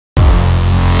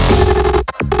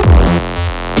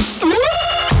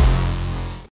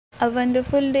A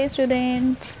wonderful day,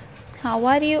 students. How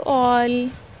are you all?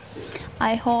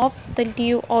 I hope that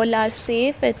you all are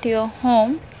safe at your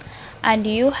home and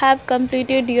you have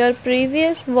completed your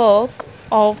previous work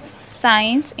of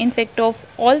science, in fact of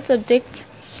all subjects.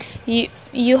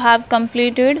 You have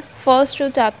completed first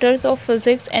two chapters of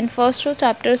physics and first two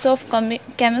chapters of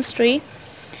chemistry.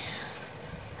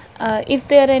 If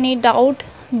there are any doubt,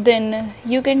 then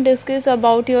you can discuss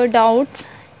about your doubts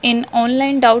in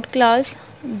online doubt class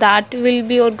that will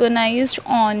be organized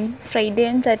on Friday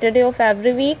and Saturday of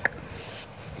every week.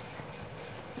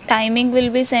 Timing will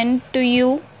be sent to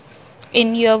you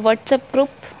in your WhatsApp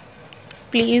group.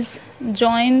 Please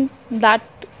join that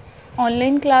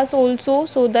online class also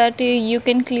so that you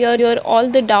can clear your all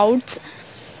the doubts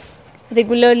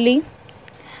regularly.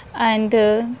 And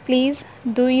please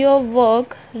do your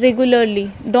work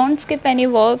regularly. Don't skip any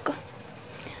work.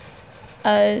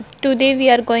 Today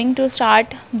we are going to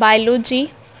start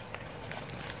biology.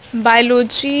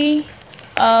 Biology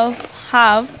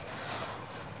have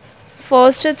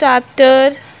first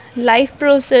chapter, life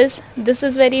process. This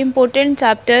is very important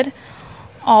chapter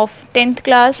of 10th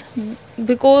class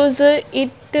because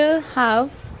it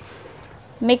have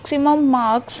maximum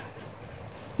marks.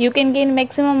 You can gain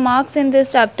maximum marks in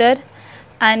this chapter,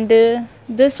 and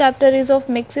this chapter is of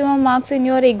maximum marks in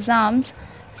your exams.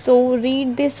 So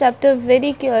read this chapter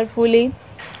very carefully.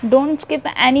 Don't skip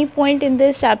any point in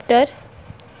this chapter.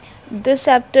 This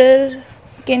chapter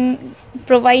can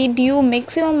provide you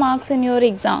maximum marks in your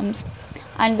exams.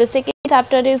 And the second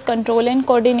chapter is control and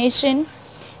coordination.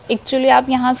 Actually आप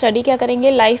यहाँ study क्या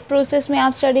करेंगे, life process में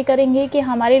आप study करेंगे कि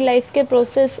हमारी life के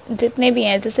प्रोसेस जितने भी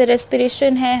हैं, जैसे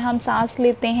रेस्पिरेशन है, हम सांस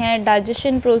लेते हैं,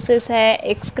 डाइजेशन प्रोसेस है,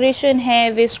 एक्सक्रीशन है,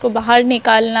 वेस्ट को बाहर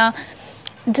निकालना,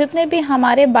 जितने भी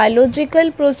हमारे बायोलॉजिकल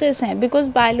प्रोसेस हैं. बिकॉज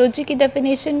बायोलॉजी की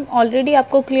डेफिनेशन ऑलरेडी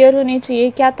आपको क्लियर होनी चाहिए.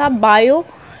 क्या था?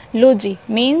 Biology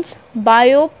means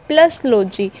bio plus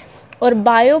logy, और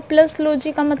बायो प्लस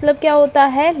लॉजी का मतलब क्या होता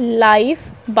है? लाइफ.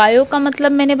 बायो का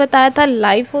मतलब मैंने बताया था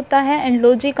लाइफ होता है, एंड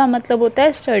लॉजी का मतलब होता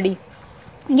है स्टडी,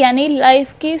 यानी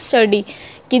लाइफ की स्टडी,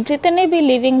 कि जितने भी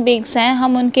लिविंग बींग्स हैं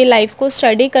हम उनके लाइफ को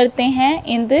स्टडी करते हैं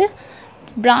in the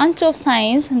branch of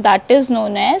science that is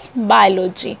known as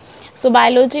biology. So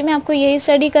biology में आपको यही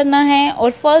स्टडी करना है.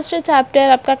 और फर्स्ट चैप्टर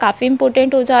आपका काफ़ी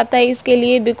इंपॉर्टेंट हो जाता है इसके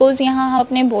लिए, बिकॉज यहाँ हम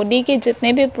अपने बॉडी के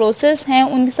जितने भी प्रोसेस हैं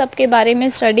उन सब के बारे में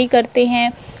स्टडी करते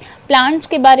हैं. प्लांट्स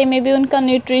के बारे में भी, उनका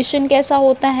न्यूट्रिशन कैसा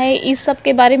होता है, इस सब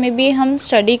के बारे में भी हम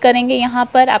स्टडी करेंगे. यहाँ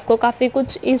पर आपको काफ़ी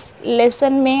कुछ इस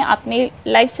लेसन में अपनी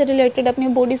लाइफ से रिलेटेड, अपनी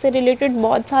बॉडी से रिलेटेड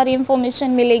बहुत सारी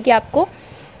इंफॉर्मेशन मिलेगी आपको.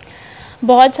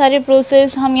 बहुत सारे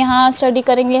प्रोसेस हम यहाँ स्टडी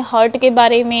करेंगे. हार्ट के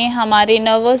बारे में, हमारे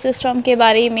नर्वस सिस्टम के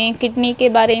बारे में, किडनी के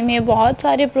बारे में, बहुत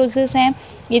सारे प्रोसेस हैं.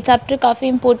 ये चैप्टर काफ़ी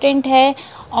इम्पोर्टेंट है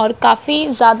और काफ़ी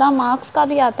ज़्यादा मार्क्स का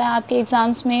भी आता है आपके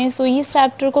एग्ज़ाम्स में. सो इस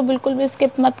चैप्टर को बिल्कुल भी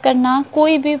स्किप मत करना,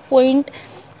 कोई भी पॉइंट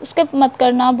स्किप मत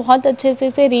करना, बहुत अच्छे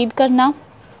से रीड करना.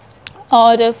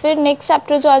 और फिर नेक्स्ट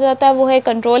चैप्टर जो आ जाता है वो है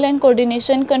control and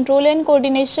coordination. Control and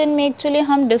coordination में एक्चुअली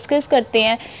हम डिस्कस करते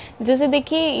हैं, जैसे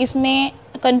देखिए इसमें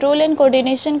कंट्रोल एंड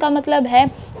कोऑर्डिनेशन का मतलब है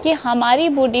कि हमारी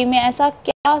बॉडी में ऐसा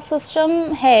क्या सिस्टम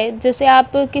है, जैसे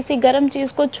आप किसी गर्म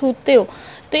चीज़ को छूते हो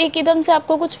तो एकदम से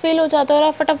आपको कुछ फील हो जाता है और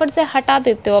आप फटाफट से हटा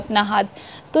देते हो अपना हाथ.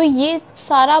 तो ये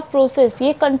सारा प्रोसेस,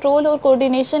 ये कंट्रोल और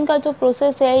कोऑर्डिनेशन का जो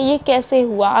प्रोसेस है ये कैसे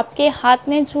हुआ, आपके हाथ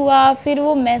ने छुआ, फिर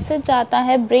वो मैसेज आता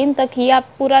है ब्रेन तक. ही आप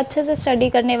पूरा अच्छे से स्टडी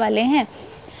करने वाले हैं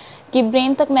कि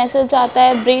ब्रेन तक मैसेज आता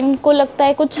है, ब्रेन को लगता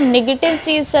है कुछ नेगेटिव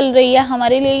चीज़ चल रही है,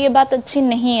 हमारे लिए ये बात अच्छी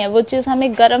नहीं है, वो चीज़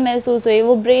हमें गर्म महसूस हुई,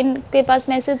 वो ब्रेन के पास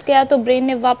मैसेज गया तो ब्रेन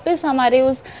ने वापस हमारे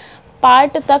उस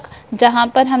पार्ट तक जहाँ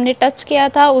पर हमने टच किया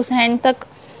था उस हैंड तक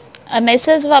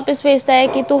मैसेज वापस भेजता है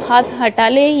कि तू हाथ हटा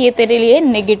ले, ये तेरे लिए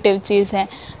नेगेटिव चीज़ है.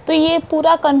 तो ये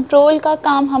पूरा कंट्रोल का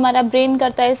काम हमारा ब्रेन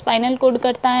करता है, स्पाइनल कॉर्ड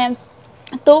करता है.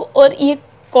 तो और ये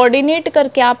कोऑर्डिनेट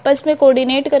करके, आपस में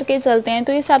कोऑर्डिनेट करके चलते हैं.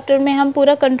 तो इस चैप्टर में हम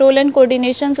पूरा control and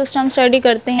coordination system study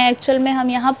करते हैं. एक्चुअल में हम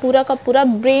यहाँ पूरा का पूरा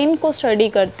ब्रेन को स्टडी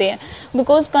करते हैं,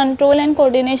 बिकॉज कंट्रोल एंड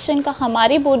कोऑर्डिनेशन का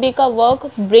हमारी बॉडी का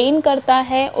वर्क ब्रेन करता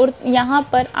है. और यहाँ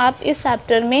पर आप इस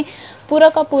चैप्टर में पूरा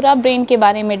का पूरा ब्रेन के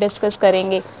बारे में डिस्कस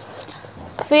करेंगे.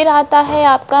 फिर आता है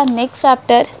आपका next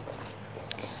chapter,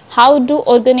 how do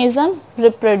organism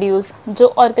reproduce. जो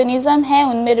ऑर्गेनिज्म है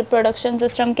उनमें रिप्रोडक्शन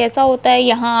सिस्टम कैसा होता है,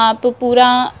 यहाँ आप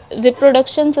पूरा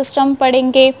रिप्रोडक्शन सिस्टम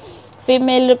पढ़ेंगे.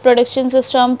 फीमेल रिप्रोडक्शन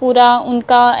सिस्टम पूरा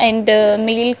उनका एंड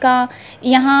मेल का,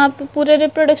 यहाँ आप पूरे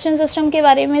रिप्रोडक्शन सिस्टम के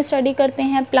बारे में स्टडी करते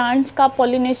हैं. प्लांट्स का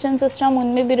पॉलिनेशन सिस्टम,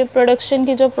 उनमें भी रिप्रोडक्शन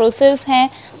की जो प्रोसेस हैं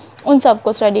उन सब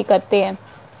को स्टडी करते हैं.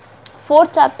 फोर्थ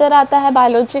चैप्टर आता है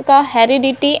बायोलॉजी का,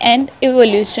 heredity and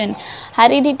evolution.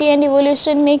 Heredity and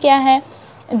evolution में क्या है,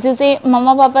 जैसे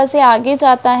मम्मा पापा से आगे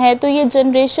जाता है, तो ये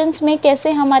जनरेशन्स में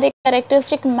कैसे हमारे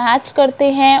कैरेक्टरिस्टिक मैच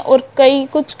करते हैं और कई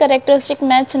कुछ कैरेक्टरिस्टिक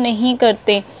मैच नहीं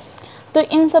करते। तो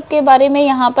इन सब के बारे में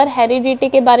यहाँ पर हेरिडिटी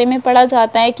के बारे में पढ़ा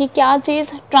जाता है कि क्या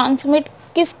चीज़ ट्रांसमिट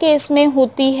किस केस में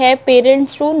होती है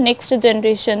पेरेंट्स टू नेक्स्ट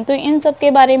जनरेशन। तो इन सब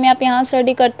के बारे में आप यहाँ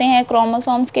स्टडी करते हैं,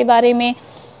 क्रोमोसोम्स के बारे में,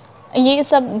 ये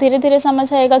सब धीरे धीरे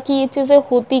समझ आएगा कि ये चीज़ें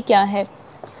होती क्या है।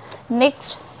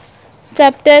 Next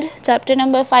chapter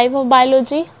number 5 of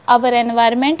biology, our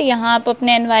environment. यहाँ आप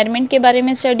अपने एनवायरनमेंट के बारे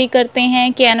में स्टडी करते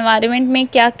हैं कि एनवायरनमेंट में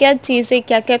क्या क्या चीज़ें,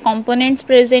 क्या क्या कंपोनेंट्स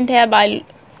प्रेजेंट है,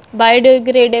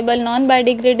 बायोडिग्रेडेबल, नॉन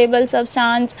बायोडिग्रेडेबल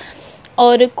सब्सटेंस,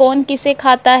 और कौन किसे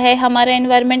खाता है, हमारा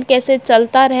एनवायरनमेंट कैसे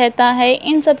चलता रहता है,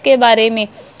 इन सब के बारे में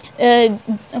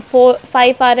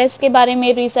 5 Rs के बारे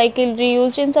में, रिसाइकिल,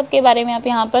 रीयूज, इन सब के बारे में आप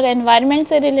यहाँ पर एनवायरनमेंट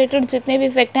से रिलेटेड जितने भी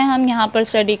फैक्ट हैं हम यहाँ पर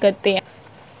स्टडी करते हैं।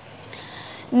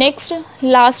 नेक्स्ट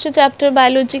लास्ट चैप्टर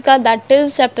बायोलॉजी का, that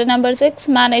is chapter number 6,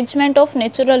 management of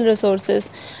natural resources.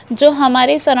 जो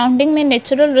हमारे सराउंडिंग में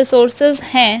नेचुरल रिसोर्सेज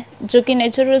हैं, जो कि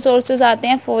नेचुरल रिसोर्सेज आते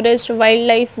हैं फॉरेस्ट, वाइल्ड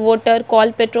लाइफ, वाटर,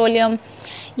 कोल, पेट्रोलियम,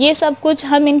 ये सब कुछ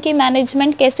हम इनकी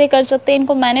मैनेजमेंट कैसे कर सकते हैं,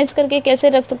 इनको मैनेज करके कैसे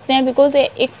रख सकते हैं, बिकॉज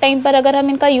एक टाइम पर अगर हम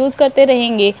इनका यूज़ करते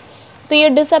रहेंगे तो ये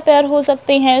डिसअपेयर हो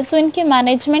सकते हैं। सो इनके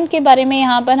मैनेजमेंट के बारे में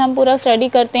यहाँ पर हम पूरा स्टडी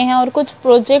करते हैं। और कुछ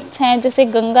प्रोजेक्ट्स हैं जैसे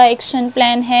गंगा एक्शन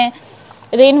प्लान है,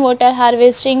 रेन वाटर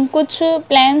हार्वेस्टिंग, कुछ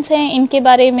प्लान्स हैं इनके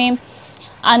बारे में,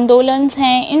 आंदोलन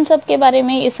हैं, इन सब के बारे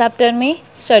में इस चैप्टर में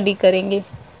स्टडी करेंगे।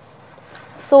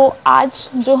 सो आज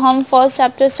जो हम फर्स्ट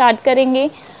चैप्टर स्टार्ट करेंगे,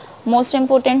 most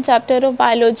important chapter of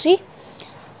biology,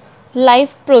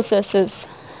 life processes.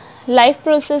 Life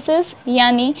processes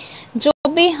यानी जो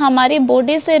भी हमारी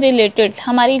बॉडी से रिलेटेड,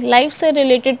 हमारी लाइफ से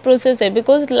रिलेटेड प्रोसेस है,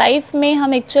 बिकॉज लाइफ में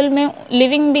हम एक्चुअल में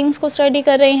लिविंग बींग्स को स्टडी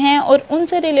कर रहे हैं और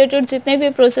उनसे रिलेटेड जितने भी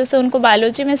प्रोसेस है उनको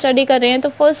बायोलॉजी में स्टडी कर रहे हैं। तो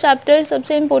फर्स्ट चैप्टर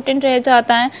सबसे इम्पोर्टेंट रह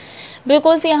जाता है,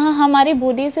 बिकॉज यहाँ हमारी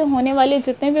बॉडी से होने वाले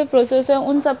जितने भी प्रोसेस हैं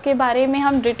उन सब के बारे में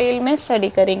हम डिटेल में स्टडी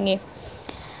करेंगे।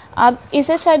 अब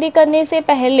इसे स्टडी करने से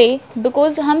पहले,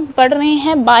 बिकॉज हम पढ़ रहे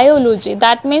हैं बायोलॉजी,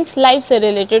 दैट मीन्स लाइफ से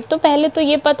रिलेटेड, तो पहले तो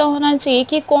ये पता होना चाहिए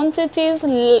कि कौन सी चीज़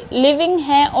लिविंग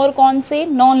है और कौन सी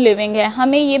नॉन लिविंग है।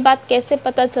 हमें ये बात कैसे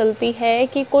पता चलती है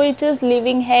कि कोई चीज़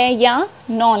लिविंग है या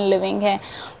नॉन लिविंग है।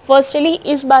 फर्स्टली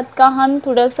इस बात का हम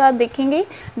थोड़ा सा देखेंगे,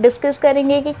 डिस्कस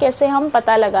करेंगे कि कैसे हम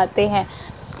पता लगाते हैं।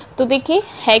 तो देखिए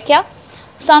है क्या,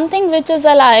 something which is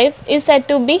alive is said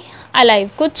to be alive.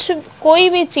 कोई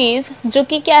भी चीज़ जो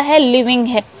कि क्या है, लिविंग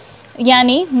है,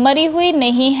 यानी मरी हुई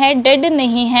नहीं है, डेड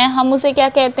नहीं है, हम उसे क्या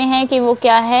कहते हैं कि वो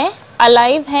क्या है,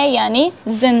 अलाइव है, यानी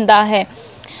जिंदा है।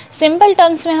 सिंपल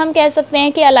टर्म्स में हम कह सकते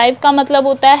हैं कि अलाइव का मतलब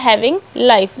होता है हैविंग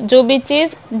लाइफ। जो भी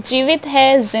चीज़ जीवित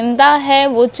है, जिंदा है,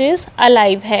 वो चीज़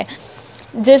अलाइव है।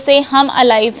 जैसे हम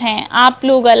अलाइव हैं, आप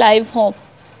लोग अलाइव हो,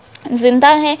 जिंदा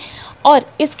है। और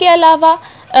इसके अलावा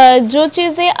जो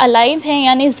चीज़ें अलाइव हैं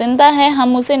यानी ज़िंदा है,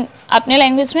 हम उसे अपने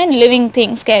लैंग्वेज में लिविंग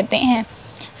थिंग्स कहते हैं।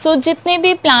 सो जितने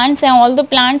भी प्लांट्स हैं, all the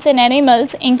plants and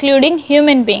animals including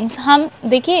human beings, हम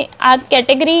देखिए आज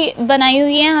कैटेगरी बनाई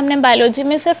हुई है हमने बायोलॉजी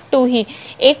में सिर्फ 2 ही,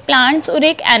 एक प्लांट्स और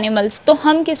एक एनिमल्स। तो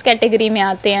हम किस कैटेगरी में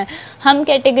आते हैं, हम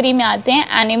कैटेगरी में आते हैं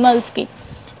एनिमल्स की।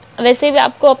 वैसे भी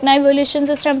आपको अपना इवोल्यूशन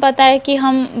सिस्टम पता है कि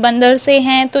हम बंदर से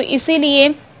हैं, तो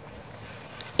इसीलिए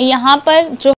यहाँ पर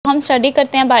जो हम स्टडी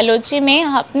करते हैं बायोलॉजी में,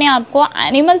 अपने आप को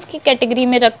एनिमल्स की कैटेगरी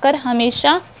में रखकर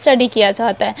हमेशा स्टडी किया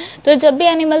जाता है। तो जब भी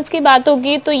एनिमल्स की बात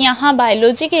होगी तो यहाँ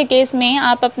बायोलॉजी के केस में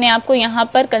आप अपने आप को यहाँ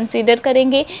पर कंसीडर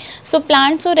करेंगे। सो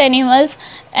प्लांट्स और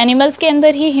एनिमल्स के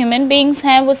अंदर ही ह्यूमन बीइंग्स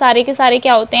हैं, वो सारे के सारे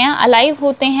क्या होते हैं, अलाइव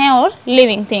होते हैं और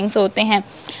लिविंग थिंग्स होते हैं।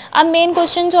 अब मेन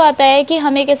क्वेश्चन जो आता है कि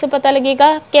हमें कैसे पता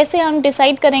लगेगा, कैसे हम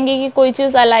डिसाइड करेंगे कि कोई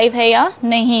चीज़ अलाइव है या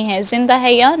नहीं है, जिंदा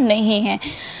है या नहीं है।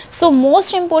 सो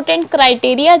मोस्ट इम्पोर्टेंट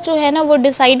क्राइटेरिया जो है ना वो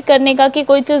डिसाइड करने का कि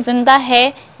कोई चीज़ जिंदा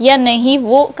है या नहीं,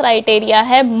 वो क्राइटेरिया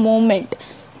है मूवमेंट,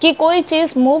 कि कोई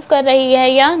चीज़ मूव कर रही है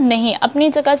या नहीं, अपनी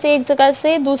जगह से एक जगह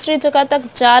से दूसरी जगह तक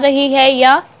जा रही है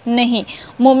या नहीं।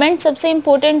 मूवमेंट सबसे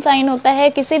इम्पोर्टेंट साइन होता है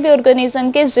किसी भी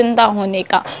ऑर्गेनिज्म के जिंदा होने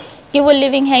का, कि वो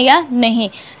लिविंग है या नहीं।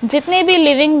 जितने भी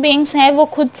लिविंग बीइंग्स हैं वो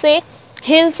खुद से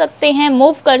हिल सकते हैं,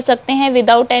 मूव कर सकते हैं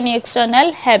विदाउट एनी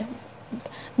एक्सटर्नल हेल्प,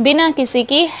 बिना किसी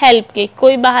की हेल्प के,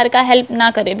 कोई बाहर का हेल्प ना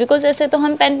करे। बिकॉज ऐसे तो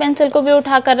हम पेन पेंसिल को भी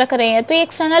उठा कर रख रहे हैं तो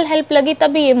एक्सटर्नल हेल्प लगी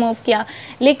तभी ये मूव किया,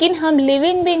 लेकिन हम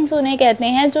लिविंग बीइंग्स उन्हें कहते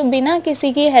हैं जो बिना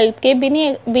किसी की हेल्प के,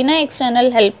 बिना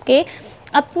एक्सटर्नल हेल्प के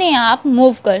अपने आप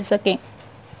मूव कर सकें।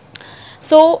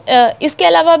 सो इसके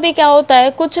अलावा भी क्या होता है,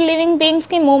 कुछ लिविंग बीइंग्स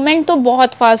की मूवमेंट तो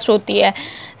बहुत फास्ट होती है।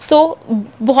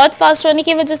 बहुत फास्ट होने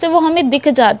की वजह से वो हमें दिख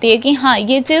जाती है कि हाँ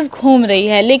ये चीज़ घूम रही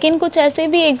है, लेकिन कुछ ऐसे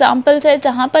भी एग्जांपल्स है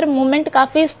जहाँ पर मूवमेंट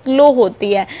काफ़ी स्लो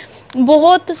होती है।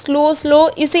 बहुत स्लो,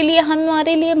 इसीलिए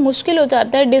हमारे लिए मुश्किल हो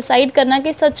जाता है डिसाइड करना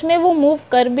कि सच में वो मूव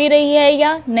कर भी रही है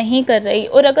या नहीं कर रही।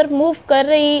 और अगर मूव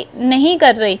नहीं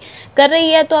कर रही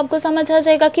है तो आपको समझ आ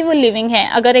जाएगा कि वो लिविंग है,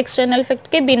 अगर एक्सटर्नल फैक्ट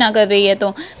के बिना कर रही है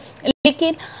तो।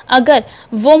 लेकिन अगर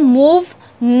वो मूव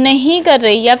नहीं कर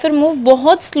रही या फिर मूव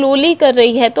बहुत स्लोली कर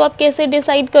रही है तो आप कैसे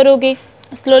डिसाइड करोगे?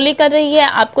 स्लोली कर रही है,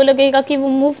 आपको लगेगा कि वो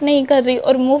मूव नहीं कर रही,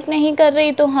 और मूव नहीं कर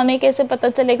रही तो हमें कैसे पता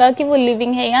चलेगा कि वो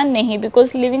लिविंग है या नहीं?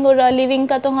 बिकॉज लिविंग और लिविंग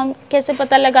का तो हम कैसे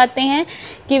पता लगाते हैं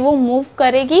कि वो मूव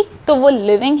करेगी तो वो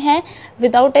लिविंग है,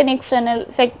 विदाउट एन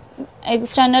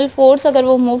एक्सटर्नल फोर्स अगर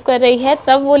वो मूव कर रही है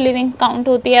तब वो लिविंग काउंट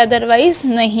होती है, अदरवाइज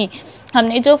नहीं।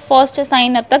 हमने जो फर्स्ट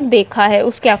साइन अब तक देखा है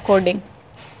उसके अकॉर्डिंग।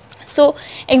 सो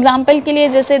एग्जाम्पल के लिए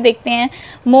जैसे देखते हैं,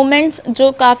 मोमेंट्स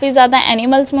जो काफ़ी ज़्यादा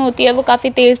एनिमल्स में होती है वो काफ़ी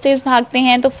तेज़ भागते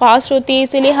हैं, तो फास्ट होती है,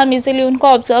 इसीलिए हम इजीली उनको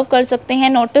ऑब्जर्व कर सकते हैं,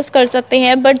 नोटिस कर सकते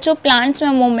हैं। बट जो प्लांट्स में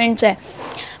मोमेंट्स है,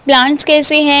 प्लांट्स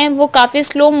कैसे हैं, वो काफ़ी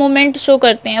स्लो मोमेंट शो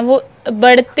करते हैं, वो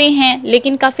बढ़ते हैं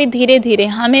लेकिन काफ़ी धीरे धीरे,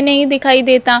 हमें नहीं दिखाई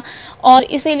देता, और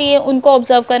इसीलिए उनको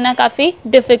ऑब्जर्व करना काफ़ी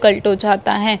डिफ़िकल्ट हो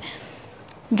जाता है।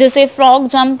 जैसे फ्रॉग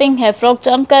जंपिंग है, फ्रॉग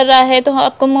जंप कर रहा है तो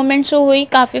आपको मूवमेंट शो हुई,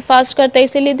 काफ़ी फास्ट करता है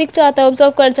इसीलिए दिख जाता है,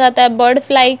 ऑब्जर्व कर जाता है। बर्ड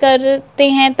फ्लाई करते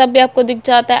हैं तब भी आपको दिख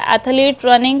जाता है, एथलीट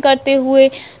रनिंग करते हुए,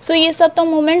 सो ये सब तो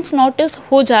मूवमेंट्स नोटिस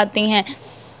हो जाती हैं।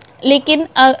 लेकिन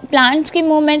प्लांट्स की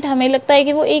मूवमेंट हमें लगता है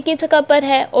कि वो एक ही जगह पर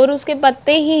है और उसके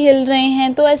पत्ते ही हिल रहे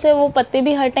हैं, तो ऐसे वो पत्ते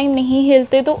भी हर टाइम नहीं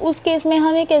हिलते, तो उस केस में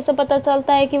हमें कैसे पता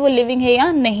चलता है कि वो लिविंग है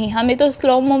या नहीं? हमें तो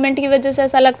स्लो मूवमेंट की वजह से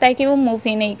ऐसा लगता है कि वो मूव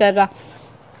ही नहीं कर रहा।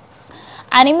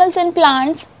 एनिमल्स एंड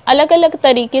प्लांट्स अलग अलग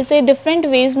तरीके से डिफरेंट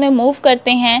वेज में मूव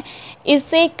करते हैं,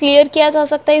 इससे क्लियर किया जा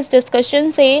सकता है इस डिस्कशन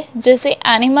से। जैसे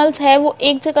एनिमल्स है वो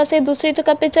एक जगह से दूसरी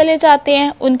जगह पे चले जाते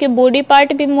हैं, उनके बॉडी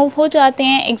पार्ट भी मूव हो जाते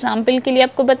हैं। एग्जाम्पल के लिए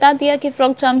आपको बता दिया कि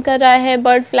फ्रॉग जंप कर रहा है,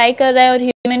 बर्ड फ्लाई कर रहा है, और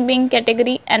ह्यूमन बीइंग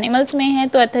कैटेगरी एनिमल्स में है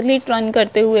तो एथलीट रन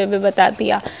करते हुए भी बता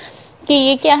दिया कि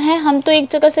ये क्या है, हम तो एक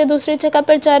जगह से दूसरी जगह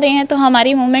पर जा रहे हैं तो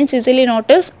हमारी मूवमेंट्स इजीली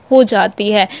नोटिस हो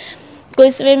जाती है। कोई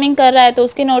स्विमिंग कर रहा है तो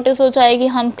उसकी नोटिस हो जाएगी,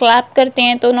 हम क्लैप करते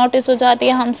हैं तो नोटिस हो जाती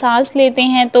है, हम सांस लेते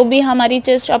हैं तो भी हमारी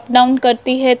चेस्ट अप डाउन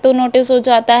करती है तो नोटिस हो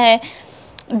जाता है।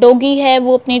 डॉगी है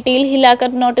वो अपनी टेल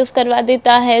हिलाकर नोटिस करवा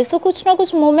देता है। सो कुछ ना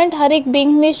कुछ मूवमेंट हर एक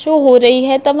बीइंग में शो हो रही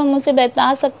है, तब हम उसे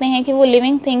बता सकते हैं कि वो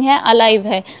लिविंग थिंग है, अलाइव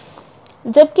है।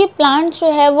 जबकि प्लांट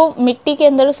जो है वो मिट्टी के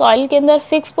अंदर, सॉइल के अंदर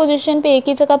फिक्स पोजीशन पे एक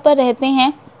ही जगह पर रहते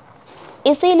हैं,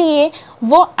 इसीलिए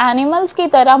वो एनिमल्स की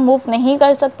तरह मूव नहीं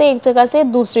कर सकते एक जगह से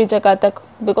दूसरी जगह तक,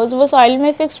 बिकॉज वो सॉइल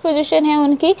में फिक्स्ड पोजीशन है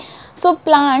उनकी। So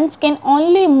plants can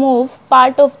only move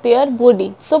part of their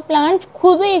body. So plants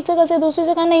खुद एक जगह से दूसरी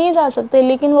जगह नहीं जा सकते,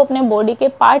 लेकिन वो अपने बॉडी के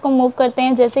पार्ट को मूव करते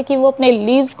हैं, जैसे कि वो अपने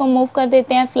लीव्स को मूव कर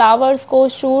देते हैं, फ्लावर्स को,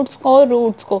 शूट्स को,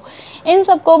 रूट्स को, इन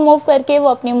सबको मूव करके वो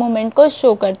अपनी मूवमेंट को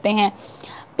शो करते हैं।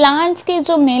 प्लांट्स के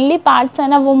जो मेनली पार्ट्स हैं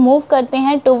ना वो मूव करते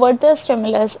हैं टुवर्ड्स द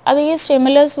स्टिमुलस। अब ये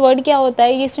स्टिमुलस वर्ड क्या होता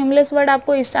है? ये स्टिमुलस वर्ड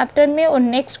आपको इस चैप्टर में और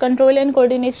नेक्स्ट कंट्रोल एंड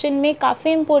कोऑर्डिनेशन में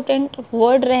काफ़ी इंपॉर्टेंट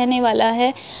वर्ड रहने वाला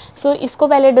है। सो इसको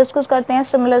पहले डिस्कस करते हैं,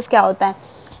 स्टिमुलस क्या होता है।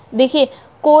 देखिए,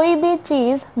 कोई भी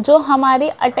चीज़ जो हमारी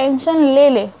अटेंशन ले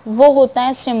ले वो होता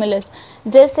है स्टिमुलस।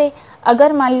 जैसे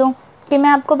अगर मान लो कि मैं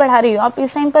आपको पढ़ा रही हूँ, आप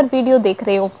इस टाइम पर वीडियो देख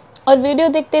रहे हो और वीडियो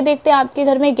देखते देखते आपके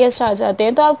घर में गेस्ट आ जाते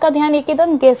हैं, तो आपका ध्यान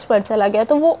एकदम गेस्ट पर चला गया,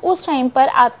 तो वो उस टाइम पर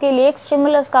आपके लिए एक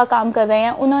स्टिमुलस का काम कर रहे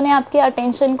हैं, उन्होंने आपके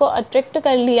अटेंशन को अट्रैक्ट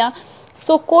कर लिया।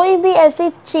 सो कोई भी ऐसी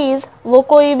चीज़, वो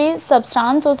कोई भी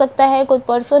सब्सटेंस हो सकता है, कोई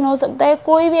पर्सन हो सकता है,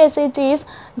 कोई भी ऐसी चीज़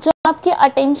जो आपकी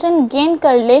अटेंशन गेन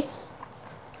कर ले,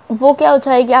 वो क्या हो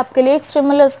जाएगी, आपके लिए एक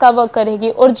स्टिमुलस का वर्क करेगी।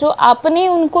 और जो आपने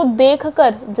उनको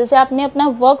देखकर, जैसे आपने अपना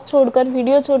वर्क छोड़कर,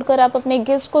 वीडियो छोड़कर आप अपने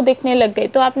गेस्ट को देखने लग गए,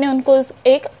 तो आपने उनको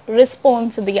एक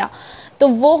रिस्पॉन्स दिया, तो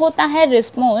वो होता है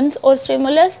रिस्पॉन्स और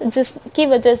स्टिमुलस, जिसकी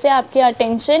वजह से आपकी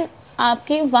अटेंशन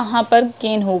आपकी वहाँ पर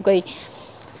गेन हो गई।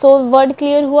 सो वर्ड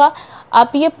क्लियर हुआ।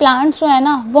 अब ये प्लांट्स जो है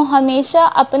ना वो हमेशा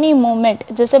अपनी मूवमेंट,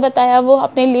 जैसे बताया, वो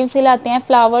अपने लीव्स हिलाते हैं,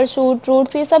 फ्लावर, शूट,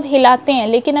 रूट्स, ये सब हिलाते हैं,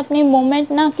 लेकिन अपनी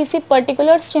मूवमेंट ना किसी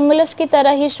पर्टिकुलर स्टिमुलस की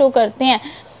तरह ही शो करते हैं।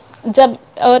 जब,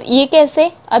 और ये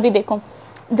कैसे, अभी देखो,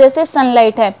 जैसे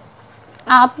सनलाइट है,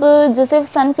 आप जैसे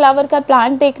सनफ्लावर का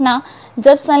प्लांट देखना,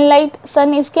 जब सनलाइट,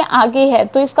 सन इसके आगे है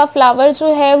तो इसका फ्लावर जो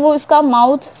है वो इसका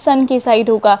माउथ सन की साइड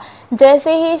होगा।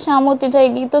 जैसे ही शाम होती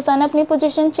जाएगी तो सन अपनी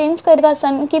पोजीशन चेंज करेगा,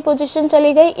 सन की पोजीशन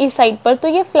चली गई इस साइड पर, तो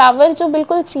ये फ्लावर जो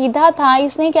बिल्कुल सीधा था,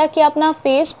 इसने क्या किया, अपना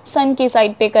फेस सन की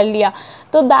साइड पे कर लिया।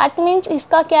 तो दैट मीन्स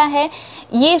इसका क्या है,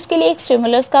 ये इसके लिए एक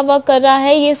स्टिमुलस का वर्क कर रहा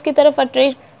है, ये इसकी तरफ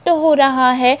अट्रैक्ट हो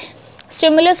रहा है,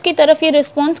 स्टिमुलस की तरफ ये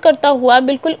रिस्पॉन्स करता हुआ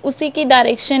बिल्कुल उसी की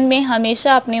डायरेक्शन में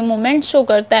हमेशा अपने मूवमेंट शो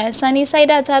करता है। सन इस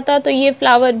साइड आ जाता तो ये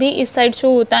फ्लावर भी इस साइड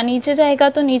शो होता, नीचे जाएगा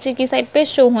तो नीचे की साइड पे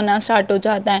शो होना स्टार्ट हो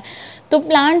जाता है। तो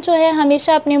प्लांट जो है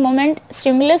हमेशा अपनी मूवमेंट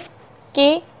स्टिमुलस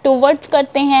के टूवर्ड्स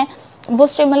करते हैं। वो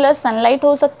स्टिमुलस सनलाइट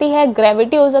हो सकती है,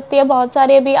 ग्रेविटी हो सकती है, बहुत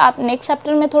सारे अभी आप नेक्स्ट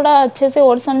चैप्टर में थोड़ा अच्छे से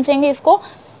और समझेंगे इसको।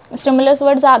 स्टिमुलस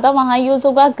वर्ड ज़्यादा वहाँ यूज़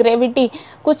होगा। ग्रेविटी,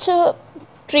 कुछ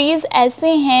ट्रीज़ ऐसे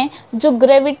हैं जो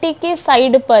ग्रेविटी के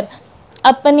साइड पर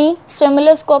अपनी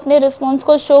स्टिमुलस को, अपने रिस्पॉन्स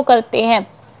को शो करते हैं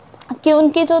कि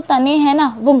उनकी जो तने हैं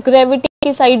ना वो ग्रेविटी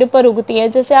की साइड पर उगती है।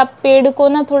 जैसे आप पेड़ को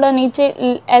ना थोड़ा नीचे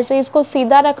ऐसे इसको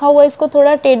सीधा रखा हुआ, इसको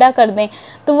थोड़ा टेढ़ा कर दें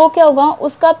तो वो क्या होगा,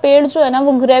 उसका पेड़ जो है ना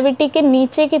वो ग्रेविटी के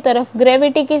नीचे की तरफ,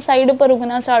 ग्रेविटी की साइड पर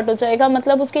उगना स्टार्ट हो जाएगा,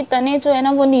 मतलब उसकी तने जो है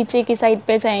ना वो नीचे की साइड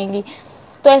पे जाएंगी।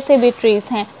 तो ऐसे भी ट्रीज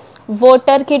हैं।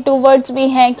 वाटर के टू वर्ड्स भी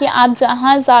हैं कि आप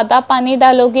जहाँ ज़्यादा पानी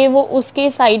डालोगे वो उसके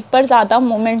साइड पर ज़्यादा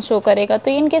मूवमेंट शो करेगा,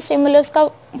 तो इनके स्टिमुलस का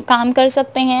काम कर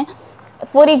सकते हैं।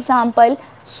 For example,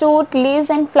 shoot, leaves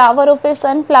and flower of A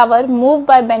sunflower move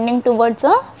by bending towards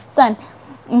a सन।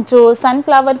 जो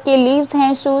सनफ्लावर के लीव्स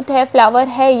हैं, शूट है, फ्लावर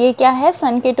है, ये क्या है,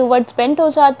 सन के टूवर्ड्स बेंड हो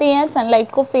जाते हैं,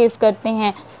 सनलाइट को फेस करते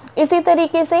हैं। इसी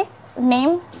तरीके से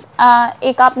नेम,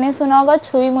 एक आपने सुना होगा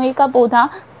छुई मुई का पौधा,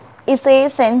 इसे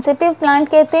सेंसिटिव प्लांट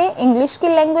कहते हैं इंग्लिश की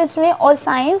लैंग्वेज में, और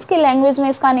साइंस की लैंग्वेज में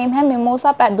इसका नेम है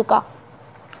मिमोसा पैदुका।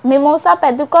 मिमोसा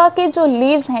पैदुका के जो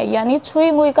लीव्स हैं, यानी छुई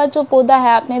मुई का जो पौधा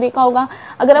है, आपने देखा होगा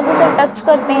अगर आप उसे टच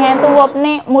करते हैं तो वो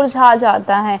अपने मुरझा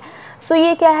जाता है। सो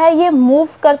ये क्या है, ये मूव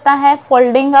करता है,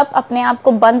 फोल्डिंग अप, अपने आप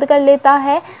को बंद कर लेता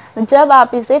है जब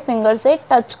आप इसे फिंगर से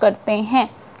टच करते हैं।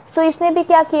 सो इसने भी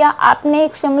क्या किया, आपने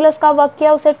एक स्टिमुलस का वर्क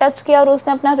किया, उसे टच किया और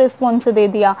उसने अपना रिस्पॉन्स दे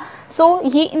दिया। सो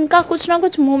ये इनका कुछ ना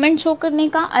कुछ मूवमेंट शो करने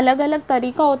का अलग अलग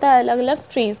तरीका होता है, अलग अलग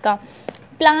ट्रीज का।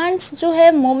 प्लांट्स जो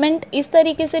है मूवमेंट इस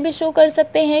तरीके से भी शो कर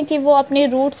सकते हैं कि वो अपने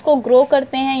रूट्स को ग्रो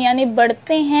करते हैं, यानी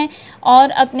बढ़ते हैं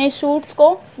और अपने शूट्स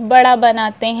को बड़ा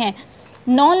बनाते हैं।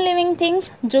 नॉन लिविंग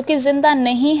थिंग्स जो कि जिंदा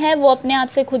नहीं है, वो अपने आप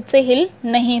से खुद से हिल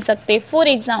नहीं सकते। फॉर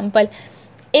एग्जाम्पल,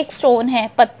 एक स्टोन है,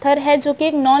 पत्थर है, जो कि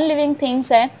एक नॉन लिविंग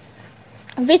थिंग्स है,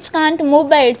 which can't move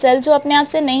by itself, जो अपने आप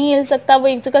से नहीं हिल सकता, वो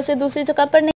एक जगह से दूसरी जगह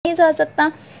पर नहीं जा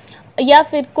सकता, या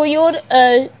फिर कोई और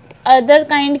अदर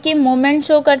काइंड की मूवमेंट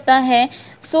शो करता है।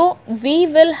 So we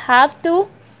will have to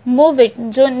move it.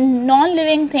 जो नॉन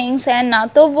लिविंग थिंग्स है ना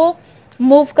तो वो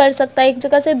मूव कर सकता है, एक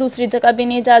जगह से दूसरी जगह भी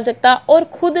नहीं जा सकता, और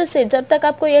खुद से जब तक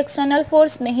आप कोई एक्सटर्नल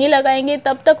फोर्स नहीं लगाएंगे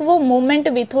तब तक वो मूवमेंट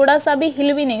भी थोड़ा सा भी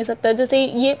हिल भी नहीं सकता। जैसे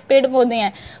ये पेड़ पौधे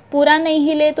हैं, पूरा नहीं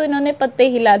हिले तो इन्होंने पत्ते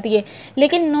हिला दिए,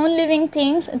 लेकिन नॉन लिविंग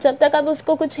थिंग्स जब तक आप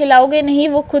उसको कुछ हिलाओगे नहीं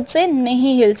वो खुद से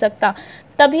नहीं हिल सकता।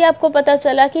 तभी आपको पता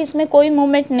चला कि इसमें कोई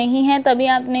मूवमेंट नहीं है, तभी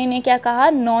आपने इन्हें क्या कहा,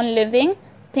 नॉन लिविंग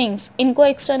थिंग्स। इनको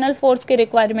एक्सटर्नल फोर्स की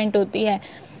रिक्वायरमेंट होती है।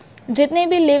 जितने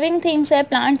भी लिविंग थिंग्स हैं,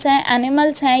 प्लांट्स हैं,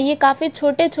 एनिमल्स हैं, ये काफ़ी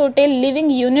छोटे छोटे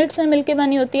लिविंग यूनिट से मिलकर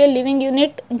बनी होती है। लिविंग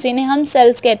यूनिट जिन्हें हम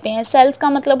सेल्स कहते हैं। सेल्स का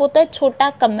मतलब होता है छोटा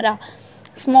कमरा,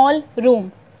 small room.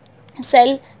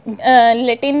 Cell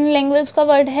Latin language का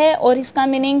वर्ड है और इसका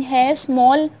मीनिंग है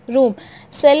स्मॉल रूम।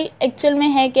 सेल एक्चुअल में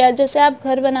है क्या, जैसे आप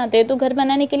घर बनाते हैं तो घर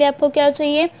बनाने के लिए आपको क्या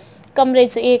चाहिए, कमरे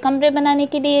चाहिए, कमरे बनाने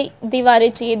के लिए दीवारें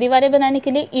चाहिए, दीवारें बनाने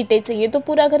के लिए ईंटें चाहिए, तो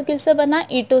पूरा घर किससे बना,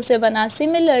 ईंटों से बना।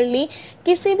 सिमिलरली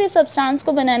किसी भी सब्सटेंस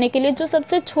को बनाने के लिए जो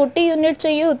सबसे छोटी यूनिट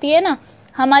चाहिए होती है ना,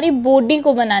 हमारी बॉडी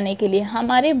को बनाने के लिए,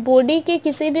 हमारे बॉडी के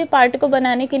किसी भी पार्ट को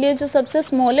बनाने के लिए जो सबसे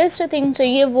स्मॉलेस्ट थिंग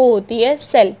चाहिए वो होती है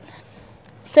सेल।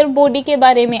 सिर्फ बॉडी के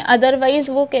बारे में, अदरवाइज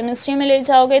वो केमिस्ट्री में ले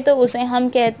जाओगे तो उसे हम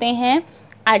कहते हैं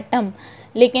एटम।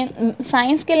 लेकिन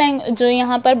साइंस के लैंग्वेज, जो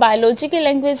यहाँ पर बायोलॉजी की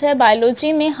लैंग्वेज है,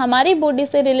 बायोलॉजी में हमारी बॉडी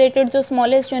से रिलेटेड जो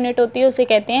स्मॉलेस्ट यूनिट होती है उसे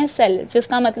कहते हैं सेल,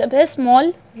 जिसका मतलब है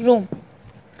स्मॉल रूम।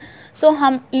 सो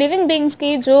हम लिविंग बींग्स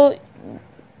की जो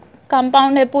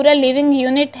कंपाउंड है, पूरा लिविंग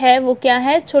यूनिट है, वो क्या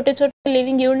है, छोटे छोटे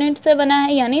लिविंग यूनिट से बना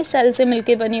है, यानी सेल से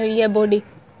मिलकर बनी हुई है बॉडी।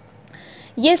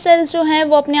 ये सेल्स जो हैं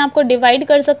वो अपने आप को डिवाइड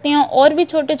कर सकते हैं और भी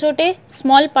छोटे छोटे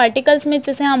स्मॉल पार्टिकल्स में,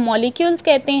 जिसे हम मॉलिक्यूल्स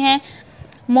कहते हैं।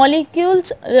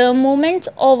 Molecules movements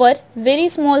over very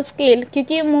small scale,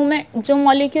 क्योंकि मूवमेंट जो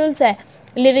मॉलिक्यूल्स है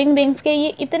लिविंग बींग्स के,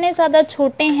 ये इतने ज़्यादा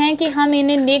छोटे हैं कि हम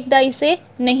इन्हें नेक्ड आई से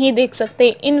नहीं देख सकते,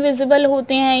 इनविजिबल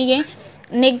होते हैं ये।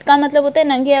 नेक्ड का मतलब होता है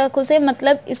नंगी आंखों से,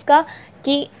 मतलब इसका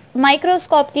कि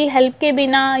माइक्रोस्कोप की हेल्प के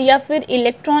बिना या फिर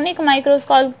इलेक्ट्रॉनिक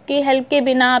माइक्रोस्कोप की हेल्प के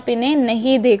बिना आप इन्हें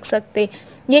नहीं देख सकते,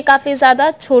 ये काफ़ी ज़्यादा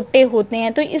छोटे होते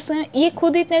हैं। तो ये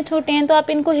खुद इतने छोटे हैं तो आप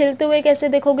इनको हिलते हुए कैसे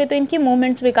देखोगे, तो इनकी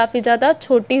मूवमेंट्स भी काफ़ी ज़्यादा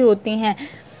छोटी होती हैं।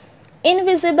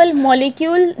 इनविजिबल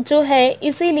मॉलिक्यूल जो है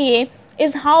इसीलिए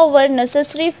is however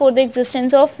necessary for the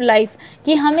existence of life,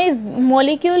 कि हमें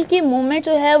मॉलिक्यूल की मूवमेंट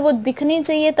जो है वो दिखनी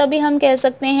चाहिए, तभी हम कह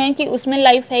सकते हैं कि उसमें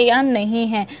लाइफ है या नहीं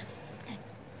है।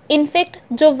 इनफैक्ट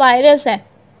जो वायरस है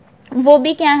वो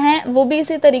भी क्या है, वो भी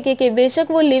इसी तरीके के, बेशक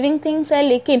वो लिविंग थिंग्स है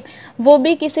लेकिन वो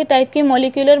भी किसी टाइप की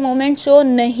मॉलिक्यूलर मूवमेंट शो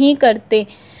नहीं करते।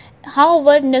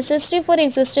 However necessary for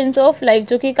existence of life,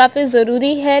 जो कि काफ़ी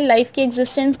ज़रूरी है लाइफ की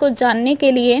एग्जिस्टेंस को जानने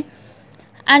के लिए।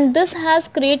 And this has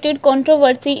created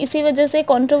controversy, इसी वजह से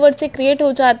कंट्रोवर्सी क्रिएट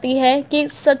हो जाती है कि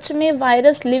सच में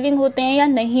वायरस लिविंग होते हैं या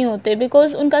नहीं होते,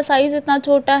 बिकॉज उनका साइज़ इतना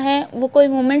छोटा है, वो कोई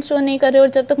मूवमेंट शो नहीं कर रहे, और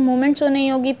जब तक मूवमेंट शो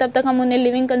नहीं होगी तब तक हम उन्हें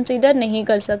लिविंग कंसीडर नहीं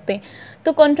कर सकते।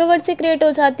 तो कंट्रोवर्सी क्रिएट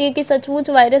हो जाती है कि सचमुच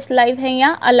वायरस लाइव है या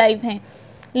अलाइव हैं,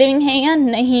 लिविंग है या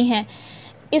नहीं है।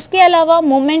 इसके अलावा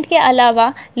मूवमेंट के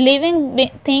अलावा लिविंग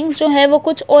थिंग्स जो है वो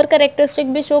कुछ और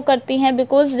कैरेक्टरिस्टिक भी शो करती हैं,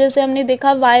 बिकॉज जैसे हमने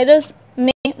देखा वायरस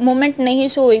में मूवमेंट नहीं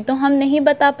शो हुई तो हम नहीं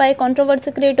बता पाए,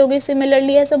 कंट्रोवर्सी क्रिएट होगी।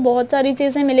 सिमिलरली ऐसे बहुत सारी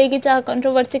चीज़ें मिलेगी जहाँ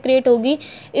कंट्रोवर्सी क्रिएट होगी,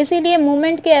 इसीलिए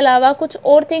मूवमेंट के अलावा कुछ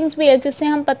और थिंग्स भी है जिससे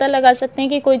हम पता लगा सकते हैं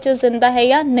कि कोई चीज़ जिंदा है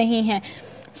या नहीं है।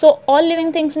 सो ऑल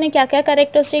लिविंग थिंग्स में क्या क्या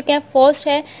कैरेक्टरिस्टिक है? फर्स्ट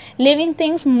है लिविंग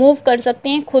थिंग्स मूव कर सकती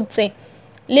हैं खुद से।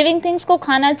 लिविंग थिंग्स को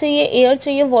खाना चाहिए, एयर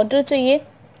चाहिए, वाटर चाहिए।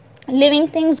 लिविंग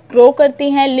थिंग्स ग्रो करती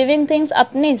हैं। लिविंग थिंग्स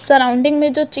अपने सराउंडिंग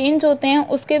में जो चेंज होते हैं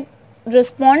उसके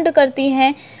रिस्पॉन्ड करती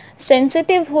हैं,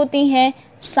 सेंसिटिव होती हैं,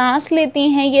 सांस लेती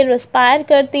हैं, ये रिस्पायर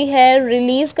करती है,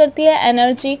 रिलीज़ करती है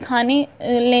एनर्जी, खाने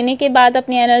लेने के बाद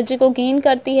अपनी एनर्जी को गेन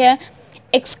करती है।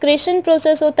 एक्सक्रेशन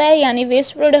प्रोसेस होता है, यानी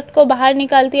वेस्ट प्रोडक्ट को बाहर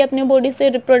निकालती है अपनी बॉडी से।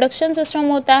 रिप्रोडक्शन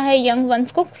सिस्टम होता है, यंग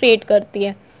वंस को क्रिएट करती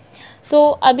है। सो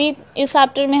अभी इस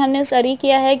चैप्टर में हमने स्टडी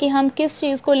किया है कि हम किस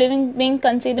चीज़ को लिविंग बीइंग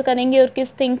कंसीडर करेंगे और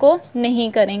किस थिंग को नहीं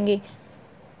करेंगे।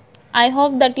 I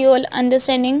hope that you are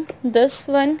understanding this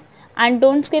one and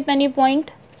don't skip any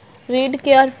point. Read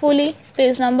carefully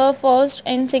page number first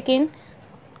and second.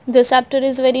 This chapter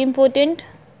is very important.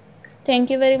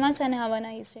 Thank you very much and have a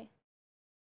nice day.